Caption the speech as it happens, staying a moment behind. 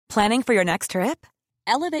Planning for your next trip?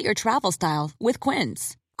 Elevate your travel style with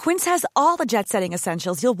Quince. Quince has all the jet-setting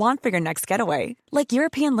essentials you'll want for your next getaway, like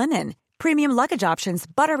European linen, premium luggage options,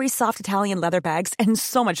 buttery soft Italian leather bags, and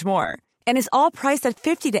so much more. And is all priced at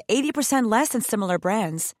 50 to 80% less than similar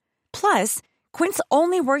brands. Plus, Quince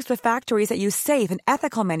only works with factories that use safe and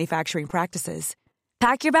ethical manufacturing practices.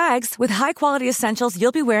 Pack your bags with high-quality essentials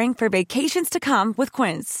you'll be wearing for vacations to come with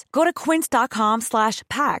Quince. Go to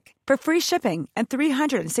quince.com/pack for free shipping and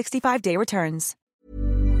 365-day returns.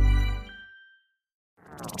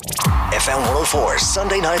 FM 104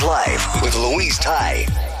 Sunday Night Live with Louise Ty.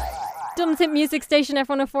 Dublin's hit music station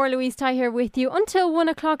F104, Louise Ty here with you until 1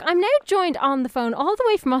 o'clock. I'm now joined on the phone all the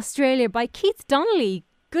way from Australia by Keith Donnelly.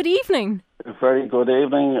 Good evening. A very good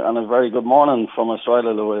evening and a very good morning from Australia,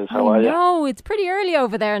 Louise. How are you? No, it's pretty early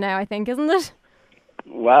over there now, I think, isn't it?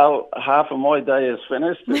 Well, half of my day is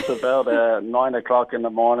finished. It's about 9 o'clock in the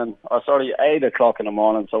morning. 8 o'clock in the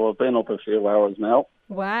morning, so I've been up a few hours now.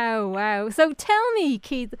 Wow. So tell me,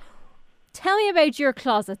 Keith, about your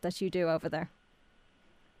closet that you do over there.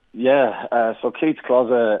 Yeah, so Keith's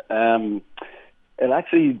Closet,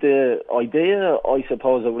 the idea, I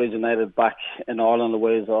suppose, originated back in Ireland,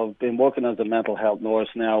 Louise. I've been working as a mental health nurse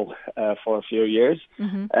now for a few years.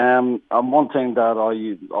 Mm-hmm. And one thing that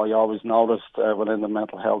I always noticed within the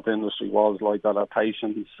mental health industry was like that our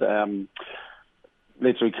patients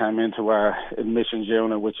literally came into our admissions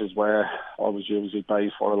unit, which is where I was usually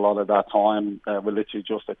based for a lot of that time, with literally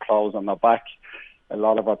just a clothes on their back. A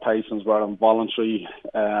lot of our patients were involuntary,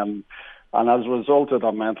 and as a result of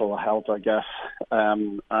their mental health, I guess,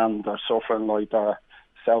 and their suffering, like their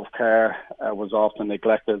self-care was often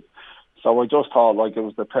neglected. So I just thought like it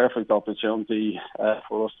was the perfect opportunity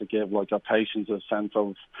for us to give like our patients a sense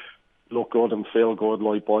of look good and feel good,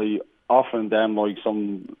 like by offering them like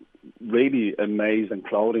some really amazing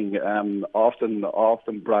clothing,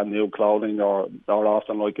 often brand new clothing or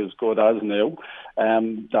often like as good as new.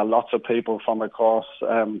 There are lots of people from across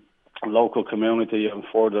local community and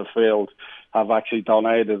further afield have actually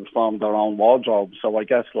donated from their own wardrobe. So I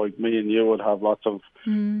guess like me and you would have lots of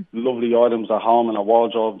lovely items at home in a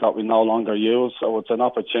wardrobe that we no longer use. So it's an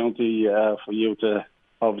opportunity for you to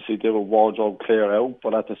obviously do a wardrobe clear out,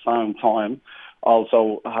 but at the same time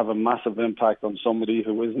also have a massive impact on somebody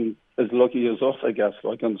who isn't as lucky as us, I guess,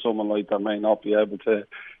 like on someone like that may not be able to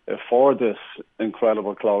afford this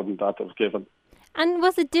incredible clothing that they've given. And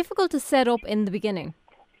was it difficult to set up in the beginning?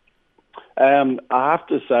 I have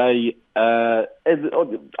to say, I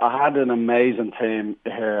had an amazing team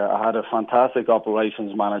here. I had a fantastic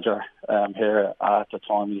operations manager here at the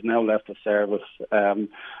time. He's now left the service.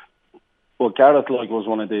 Well, Gareth was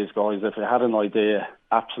one of these guys. If he had an idea,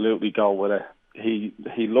 absolutely go with it. He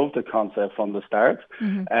loved the concept from the start.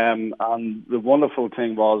 Mm-hmm. And the wonderful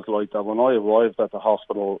thing was that when I arrived at the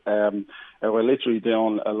hospital, they were literally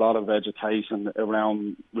doing a lot of education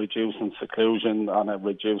around reducing seclusion and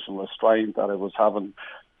reducing restraint, that it was having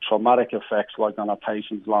traumatic effects on our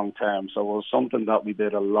patients long term. So it was something that we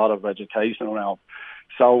did a lot of education around.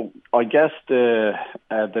 So I guess the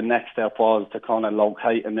next step was to kind of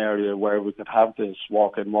locate an area where we could have this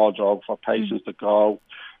walk-in wardrobe for patients to go.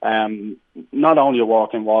 Not only a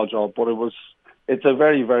walk-in wardrobe, but it's a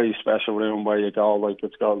very, very special room where you go.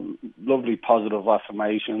 It's got lovely positive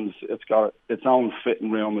affirmations. It's got its own fitting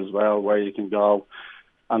room as well where you can go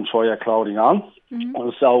and try your clothing on. Mm-hmm.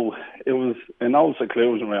 And so it was an old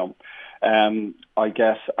seclusion room, I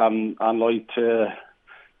guess, and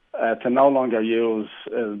to no longer use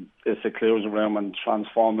a seclusion room and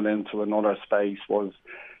transform it into another space was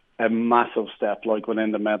a massive step,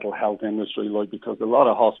 within the mental health industry, because a lot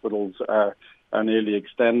of hospitals are nearly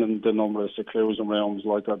extending the number of seclusion rooms,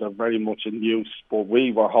 that they're very much in use. But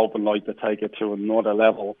we were hoping, to take it to another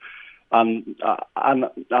level, and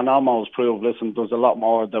almost prove, listen, there's a lot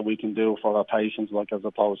more that we can do for our patients, as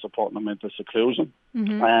opposed to putting them into seclusion.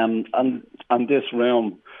 Mm-hmm. And this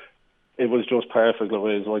room, it was just perfect,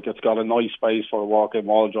 Louise. It's got a nice space for a walk-in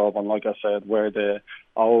wardrobe, and like I said, where the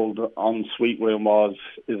old ensuite room was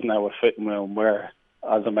is now a fitting room where,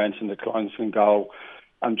 as I mentioned, the clients can go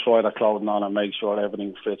and try their clothing on and make sure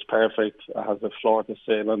everything fits perfect. It has a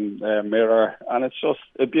floor-to-ceiling mirror, and it's just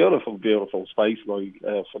a beautiful, beautiful space,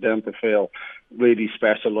 for them to feel really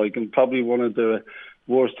special, and probably one of the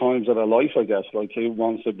worst times of their life, I guess. Who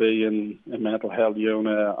wants to be in a mental health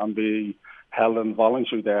unit and be held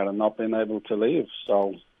involuntary there and not being able to leave?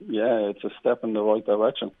 So yeah, it's a step in the right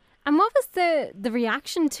direction. And what was the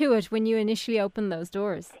reaction to it when you initially opened those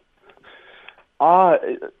doors?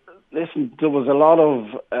 Listen, there was a lot of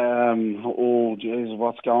oh geez,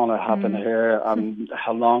 what's going to happen here, and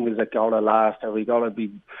how long is it going to last? Are we going to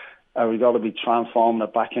be We got to be transforming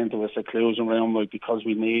it back into a seclusion room, like, because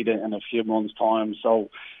we need it in a few months' time. So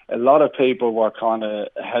a lot of people were kind of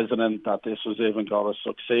hesitant that this was even going to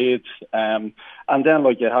succeed. And then,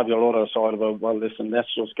 like, you have your other side of it, well, listen,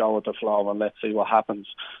 let's just go with the flow and let's see what happens.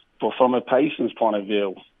 But from a patient's point of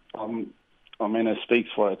view, I mean, it speaks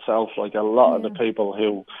for itself. Like, a lot of the people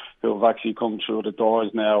who have actually come through the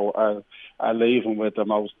doors now are leaving with the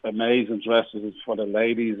most amazing dresses for the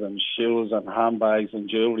ladies, and shoes and handbags and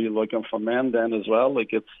jewellery. Like, and for men then as well.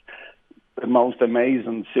 Like, it's the most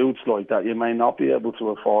amazing suits like that you may not be able to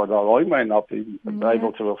afford, or I may not be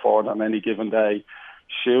able to afford on any given day.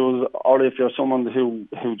 Shoes, or if you're someone who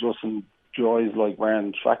just enjoys like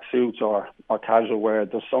wearing tracksuits or casual wear,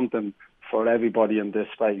 there's something for everybody in this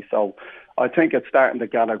space. So I think it's starting to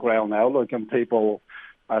gather ground now, like, and people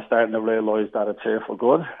are starting to realise that it's here for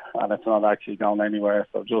good and it's not actually going anywhere.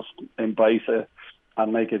 So just embrace it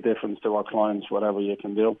and make a difference to our clients, whatever you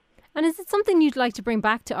can do. And is it something you'd like to bring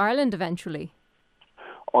back to Ireland eventually?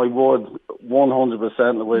 I would,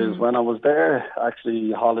 100%, Louise. When I was there,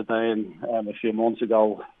 actually holidaying a few months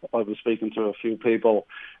ago, I was speaking to a few people,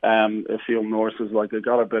 a few nurses. Like, I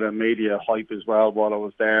got a bit of media hype as well while I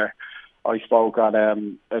was there. I spoke at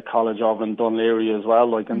a college over in Dunleary as well,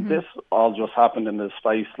 like, and this all just happened in the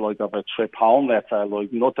space, like, of a trip home. Let's say,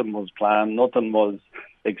 like, nothing was planned, nothing was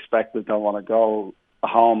expected. I want to go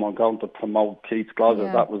home. I'm going to promote Keith's Closet.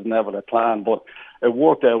 Yeah. That was never the plan, but it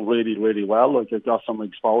worked out really, really well. Like, it got some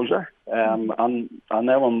exposure, and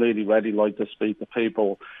now I'm really ready, like, to speak to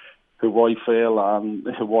people who I feel and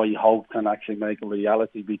who I hope can actually make a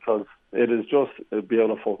reality, because it is just a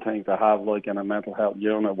beautiful thing to have, like, in a mental health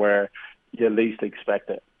unit where you least expect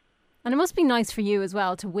it. And it must be nice for you as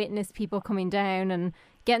well to witness people coming down and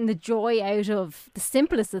getting the joy out of the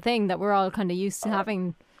simplest of thing that we're all kind of used to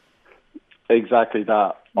having. Exactly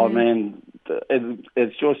that. I mean,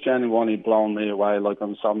 it's just genuinely blown me away, like,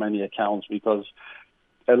 on so many accounts, because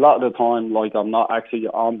a lot of the time, like, I'm not actually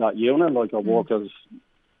on that unit. Like, I work as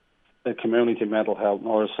a community mental health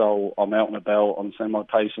nurse, so I'm out and about. I'm seeing my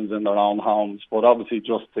patients in their own homes, but obviously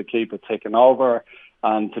just to keep it ticking over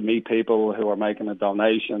and to meet people who are making a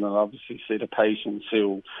donation, and obviously see the patients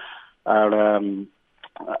who are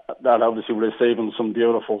that obviously receiving some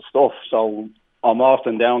beautiful stuff. So I'm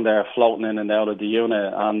often down there floating in and out of the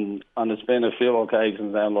unit, and it's been a few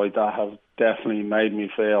occasions now like that have definitely made me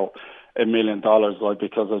feel $1 million, like,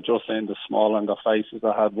 because I've just seen the smile on their faces.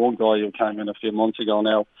 I had one guy who came in a few months ago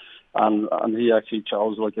now, and he actually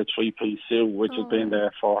chose like a 3-piece suit, which had been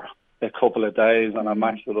there for a couple of days, and I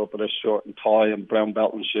matched it up with a shirt and tie and brown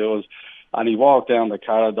belt and shoes, and he walked down the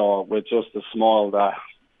corridor with just a smile that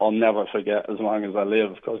I'll never forget as long as I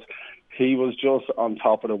live, because he was just on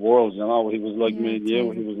top of the world, you know. He was like me and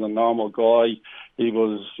you. He was a normal guy. He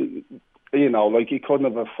was, you know, like, he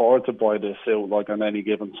couldn't have afforded to buy this suit, like, on any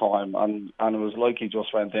given time, and it was like he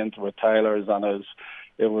just went into a tailor's, and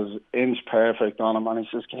it was inch perfect on him. And he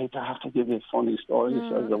says, Kate, I have to give you a funny story. He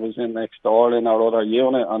says, I was in next door in our other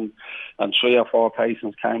unit, and 3 or 4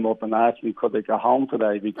 patients came up and asked me could they go home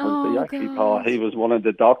today, because they actually thought he was one of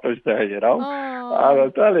the doctors there, you know. And I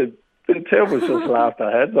tell you, the two of us just laughed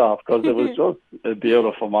our heads off, because it was just a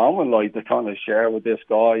beautiful moment, like, to kind of share with this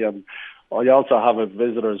guy. And I also have a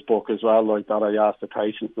visitor's book as well, like, that I asked the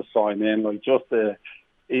patients to sign in, like, just to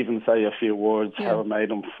even say a few words, how it made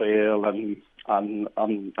them feel, and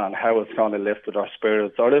how it's kind of lifted our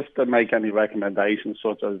spirits, or if to make any recommendations,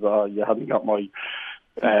 such as you haven't got my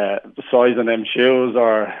size in them shoes,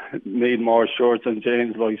 or need more shorts and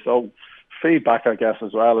jeans, like. So feedback, I guess,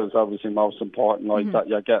 as well is obviously most important, like, that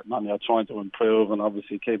you're getting and you're trying to improve and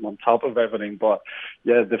obviously keep on top of everything. But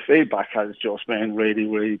yeah, the feedback has just been really,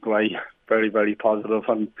 really great, very, very positive.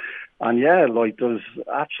 And yeah, like, there's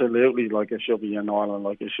absolutely, like, it should be in Ireland,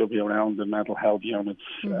 like, it should be around the mental health units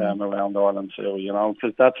around Ireland too, you know,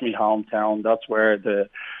 because that's my hometown. That's where the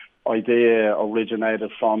idea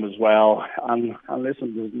originated from as well. And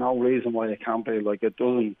listen, there's no reason why it can't be. Like, it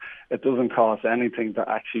doesn't cost anything to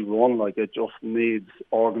actually run. Like, it just needs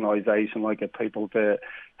organisation, like, people to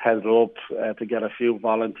head up, to get a few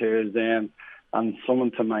volunteers in, and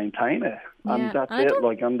someone to maintain it. And that's it.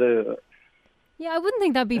 Like, and the... Yeah, I wouldn't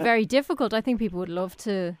think that'd be very difficult. I think people would love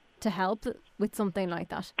to help with something like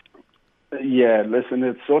that. Yeah, listen,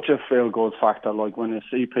 it's such a feel-good factor. Like, when you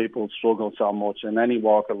see people struggle so much in any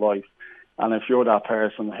walk of life, and if you're that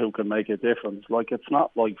person who can make a difference, like, it's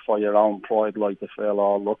not like for your own pride, like, to feel,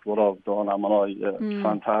 oh, look what I've done, I'm a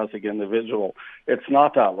fantastic individual. It's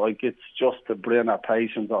not that. Like, it's just to bring our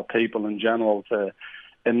patients or people in general to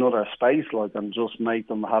another space, like, and just make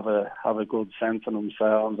them have a good sense of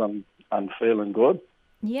themselves and feeling good.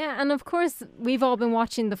 Yeah, and of course, we've all been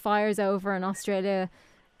watching the fires over in Australia,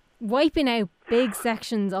 wiping out big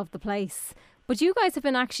sections of the place. But you guys have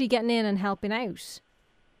been actually getting in and helping out.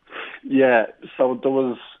 Yeah, so there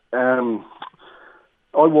was.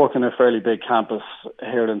 I work in a fairly big campus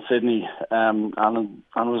here in Sydney, and it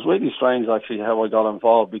was really strange actually how I got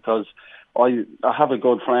involved, because I have a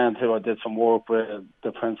good friend who I did some work with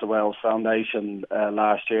the Prince of Wales Foundation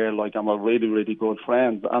last year. Like, I'm a really, really good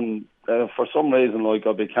friend, and for some reason, like,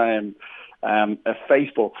 I became a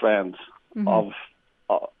Facebook friend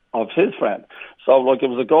of his friend. So, like, it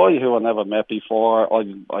was a guy who I never met before. I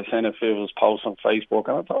seen a few of his posts on Facebook,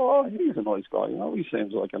 and I thought, oh, he's a nice guy. You know, he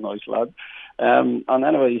seems like a nice lad. And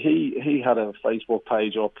anyway, he had a Facebook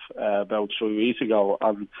page up about 3 weeks ago,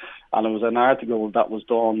 and it was an article that was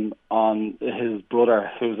done on his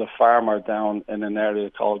brother, who's a farmer down in an area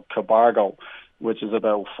called Cobargo, which is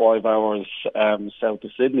about 5 hours south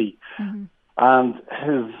of Sydney. And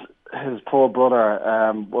his poor brother,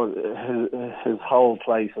 his whole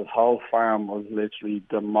place, his whole farm was literally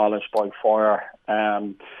demolished by fire.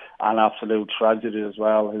 An absolute tragedy as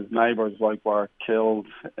well. His neighbours were killed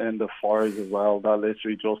in the fires as well. That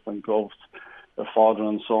literally just engulfed the father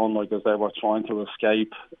and son, as they were trying to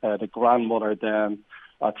escape. The grandmother then,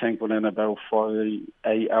 I think within about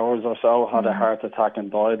 48 hours or so, had a heart attack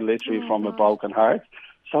and died literally from a broken heart.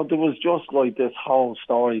 So there was just this whole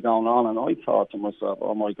story going on, and I thought to myself,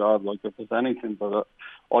 oh my God, if there's anything that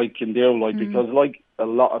I can do, because a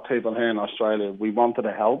lot of people here in Australia, we wanted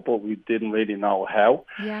to help, but we didn't really know how.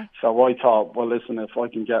 Yeah. So I thought, well, listen, if I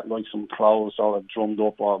can get some clothes sort of drummed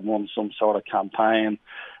up or run some sort of campaign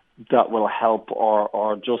that will help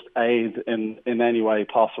or just aid in any way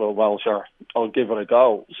possible, well, sure, I'll give it a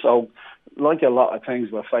go. So, like a lot of things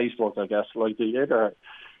with Facebook, I guess, they either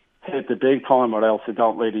hit the big time or else they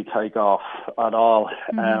don't really take off at all.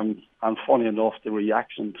 And funny enough, the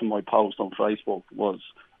reaction to my post on Facebook was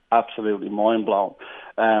absolutely mind-blowing.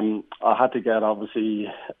 I had to get,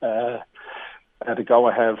 obviously, to go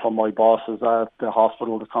ahead from my bosses at the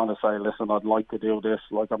hospital to kind of say, listen, I'd like to do this,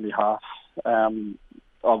 on behalf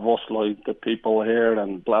of us, the people here,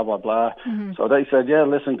 and blah, blah, blah. So they said, yeah,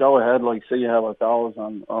 listen, go ahead, see how it goes.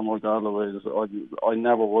 And oh my God, Louise, I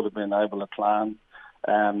never would have been able to plan.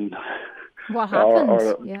 What happened?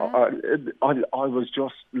 I was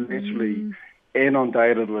just literally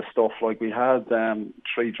inundated with stuff. We had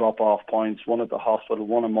 3 drop-off points, one at the hospital,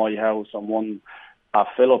 one at my house, and one at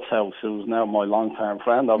Philip's house, who's now my long-term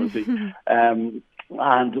friend, obviously. And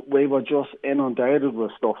we were just inundated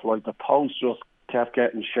with stuff. The posts just kept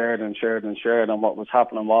getting shared and shared and shared. And what was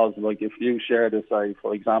happening was, if you shared it, say,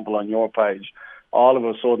 for example, on your page, all of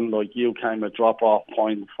a sudden, you came a drop-off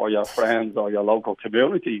point for your friends or your local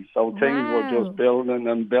community. So things were just building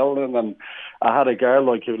and building. And I had a girl,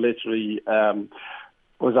 who literally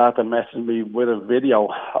was at the message me with a video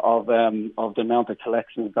of the amount of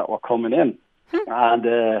collections that were coming in. And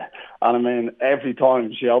I mean, every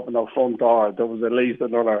time she opened her front door, there was at least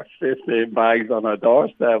another 15 bags on her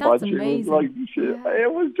doorstep. That's and amazing.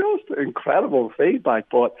 It was just incredible feedback.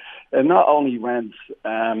 But it not only went,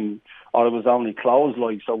 or it was only closed,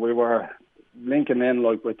 so we were linking in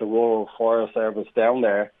with the Rural Fire Service down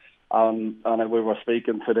there. And we were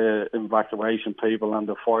speaking to the evacuation people and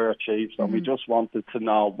the fire chiefs, and we just wanted to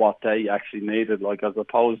know what they actually needed, as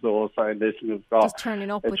opposed to us saying, listen, we've got just turning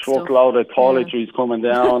up a with truckload of toiletries coming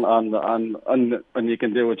down, and you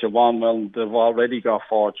can do what you want. Well, they've already got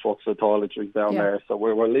 4 trucks of toiletries down there, so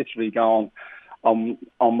we were literally going on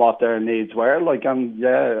what their needs were. And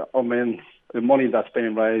yeah, I mean, the money that's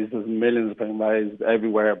being raised, there's millions being raised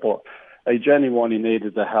everywhere, but I genuinely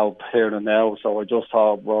needed the help here and now. So I just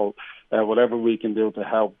thought, well, whatever we can do to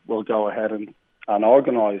help, we'll go ahead and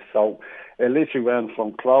organise. So it literally went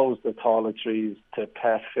from clothes to toiletries to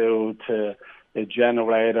pet food to the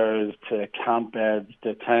generators to camp beds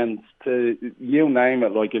to tents to you name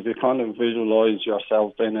it. If you kind of visualise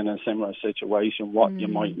yourself being in a similar situation, what you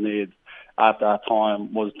might need at that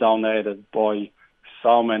time was donated by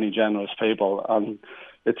so many generous people. And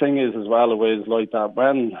the thing is as well, is that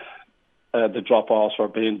when the drop-offs were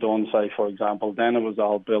being done, say, for example, then it was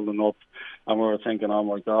all building up, and we were thinking, oh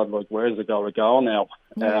my God, where's it going to go now?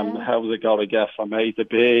 How's it going to get from A to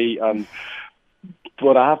B?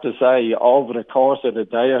 But I have to say, over the course of the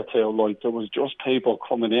day or two, there was just people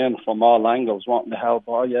coming in from all angles wanting to help.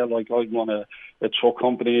 Oh yeah, I want a truck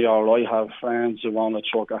company, or I have friends who own a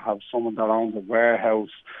truck, I have someone that owns a warehouse.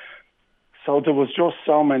 So there was just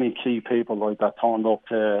so many key people that turned up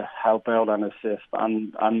to help out and assist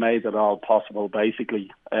and made it all possible,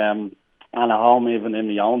 basically. And at home, even in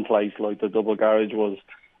my own place, the double garage was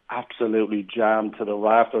absolutely jammed to the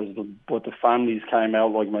rafters. But the families came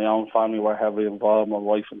out, like my own family were heavily involved, my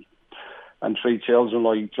wife and 3 children,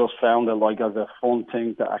 like, just found it like as a fun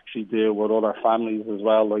thing to actually deal with other families as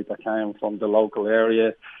well, like that came from the local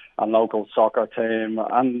area and local soccer team,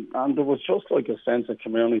 and there was just like a sense of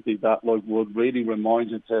community that like would really remind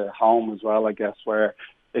you to home as well, I guess, where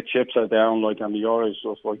the chips are down, like, and the Irish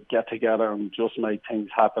just like get together and just make things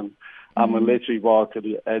happen. And we literally walk to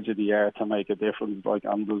the edge of the earth to make a difference. Like,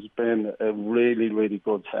 and there's been a really, really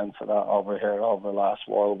good sense of that over here over the last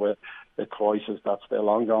while with the crisis that's still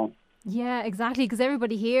ongoing. Yeah, exactly, because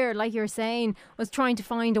everybody here, like you're saying, was trying to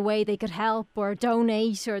find a way they could help or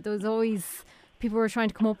donate, or there was always people were trying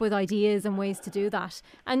to come up with ideas and ways to do that.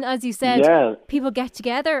 And as you said, people get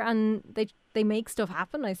together and they make stuff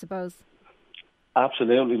happen, I suppose.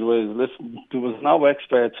 Absolutely, Louise. Listen, there was no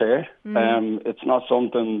experts here. It's not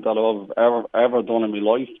something that I've ever done in my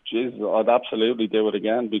life. Jeez, I'd absolutely do it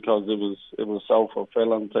again, because it was so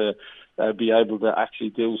fulfilling to be able to actually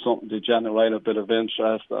do something to generate a bit of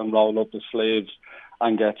interest and roll up the sleeves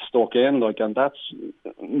and get stuck in. Like, and that's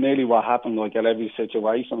nearly what happened. Like, at every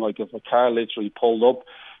situation, like if a car literally pulled up,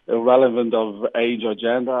 irrelevant of age or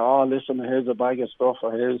gender, oh, listen, here's a bag of stuff,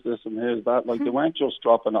 or here's this and here's that. Like, they weren't just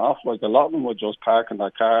dropping off. Like, a lot of them were just parking their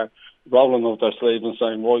car, rolling up their sleeves and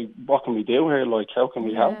saying, well, what can we do here? Like, how can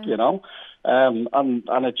we help, you know? And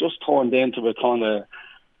it just turned into a kind of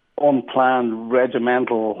unplanned,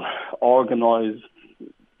 regimental, organised,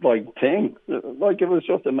 like, thing. Like, it was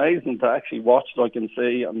just amazing to actually watch, like, and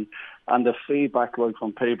see, and the feedback, like,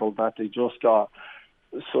 from people, that they just got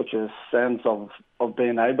such a sense of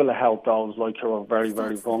being able to help those, like, who are very,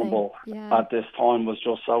 very vulnerable at this time, was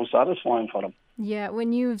just so satisfying for them. Yeah,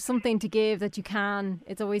 when you have something to give that you can,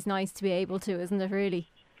 it's always nice to be able to, isn't it, really?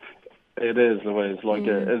 It is, Louise. Like,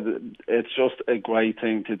 it's just a great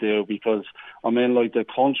thing to do, because, I mean, like, the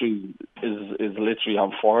country is literally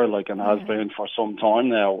on fire, like, and has been for some time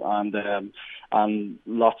now, and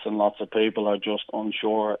lots and lots of people are just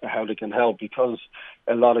unsure how they can help, because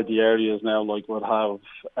a lot of the areas now, like, would have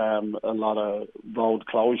a lot of road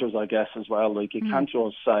closures, I guess, as well. Like, you can't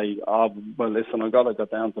just say, oh, well, listen, I've got to go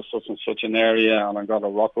down to such and such an area and I've got to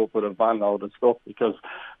rock up with a van load of stuff, because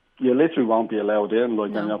you literally won't be allowed in,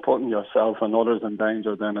 like, and you're putting yourself and others in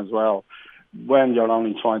danger then as well, when you're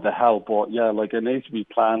only trying to help. But yeah, like, it needs to be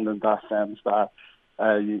planned in that sense that,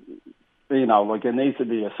 you know, like, it needs to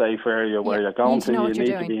be a safe area where you're going to. You need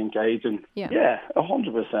to be engaging. Yeah,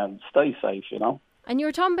 100%. Stay safe, you know. And you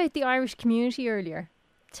were talking about the Irish community earlier.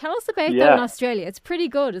 Tell us about that in Australia. It's pretty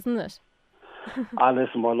good, isn't it?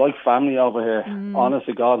 Listen, we're like family over here. Honest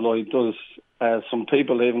to God, like, there's some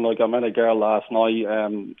people, even, like, I met a girl last night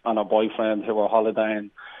and her boyfriend who were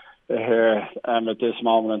holidaying here at this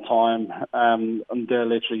moment in time, and they're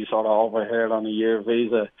literally sort of over here on a year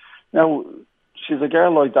visa. Now, she's a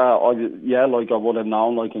girl like that, like, I would have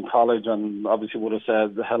known, like, in college, and obviously would have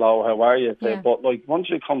said, hello, how are you? But, like, once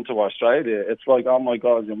you come to Australia, it's like, oh my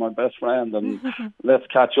God, you're my best friend, and let's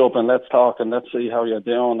catch up and let's talk and let's see how you're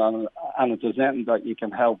doing, and if there's anything that you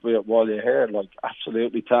can help with while you're here, like,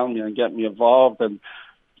 absolutely tell me and get me involved. And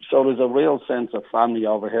so there's a real sense of family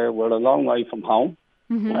over here. We're a long way from home.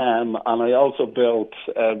 And I also built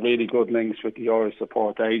really good links with the Irish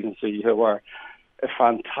Support Agency, who are a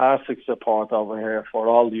fantastic support over here for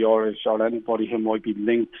all the Irish or anybody who might be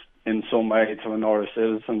linked in some way to an Irish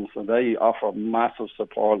citizen. So they offer massive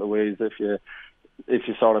support, Louise. If you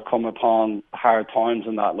sort of come upon hard times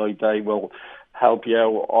and that, like, they will help you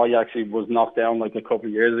out. I actually was knocked down, like, a couple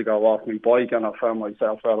of years ago off my bike, and I found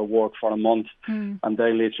myself out of work for a month, and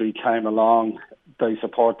they literally came along. They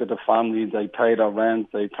supported the family, they paid our rent,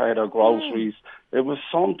 they paid our groceries. It was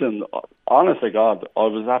something, honest to God, I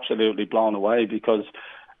was absolutely blown away, because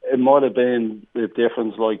it might have been the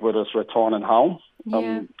difference, like, with us returning home,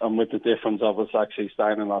 and with the difference of us actually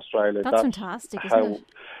staying in Australia. That's fantastic, isn't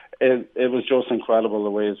it? It was just incredible,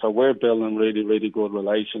 Louise. So we're building really, really good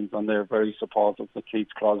relations, and they're very supportive to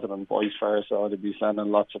Keith's Closet and vice versa. So to be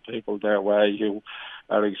sending lots of people their way who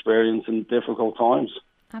are experiencing difficult times.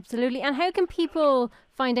 Absolutely. And how can people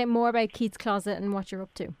find out more about Keith's Closet and what you're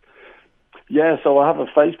up to? Yeah, so I have a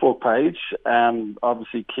Facebook page,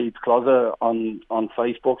 obviously Keith's Closet on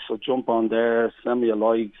Facebook. So jump on there, send me a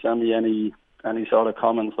like, send me any sort of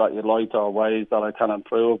comments that you'd like or ways that I can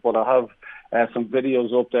improve. But I have some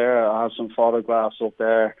videos up there, I have some photographs up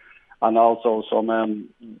there, and also some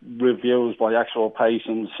reviews by actual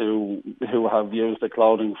patients who have used the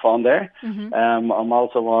clothing from there. I'm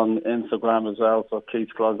also on Instagram as well, so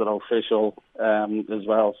Keith's Closet Official as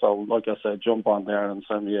well. So like I said, jump on there and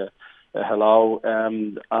send me hello.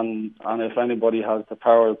 And if anybody has the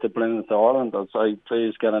power to bring it to Ireland, I'd say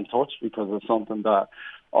please get in touch, because it's something that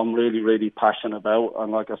I'm really, really passionate about.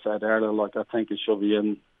 And like I said earlier, I think it should be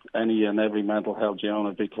in any and every mental health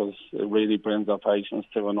unit, because it really brings our patients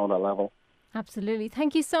to another level. Absolutely.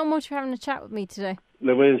 Thank you so much for having a chat with me today.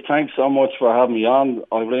 Louise, thanks so much for having me on.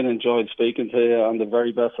 I really enjoyed speaking to you, and the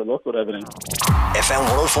very best of luck with everything. FM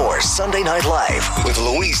 104 Sunday Night Live with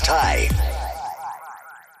Louise Ty.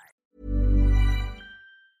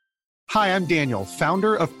 Hi, I'm Daniel,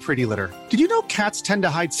 founder of Pretty Litter. Did you know cats tend to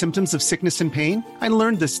hide symptoms of sickness and pain? I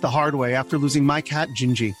learned this the hard way after losing my cat,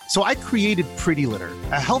 Gingy. So I created Pretty Litter,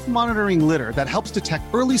 a health monitoring litter that helps detect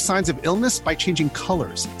early signs of illness by changing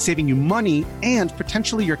colors, saving you money and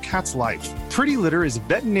potentially your cat's life. Pretty Litter is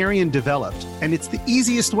veterinarian developed, and it's the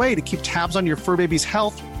easiest way to keep tabs on your fur baby's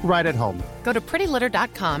health right at home. Go to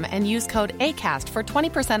prettylitter.com and use code ACAST for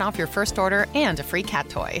 20% off your first order and a free cat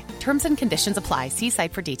toy. Terms and conditions apply. See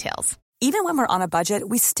site for details. Even when we're on a budget,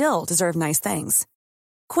 we still deserve nice things.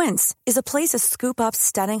 Quince is a place to scoop up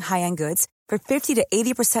stunning high-end goods for 50 to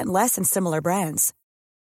 80% less than similar brands.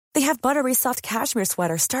 They have buttery soft cashmere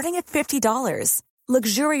sweaters starting at $50,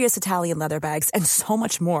 luxurious Italian leather bags, and so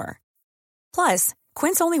much more. Plus,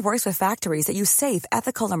 Quince only works with factories that use safe,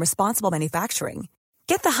 ethical, and responsible manufacturing.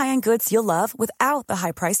 Get the high-end goods you'll love without the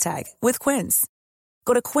high price tag with Quince.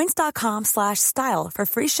 Go to quince.com/style for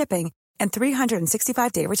free shipping and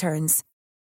 365-day returns.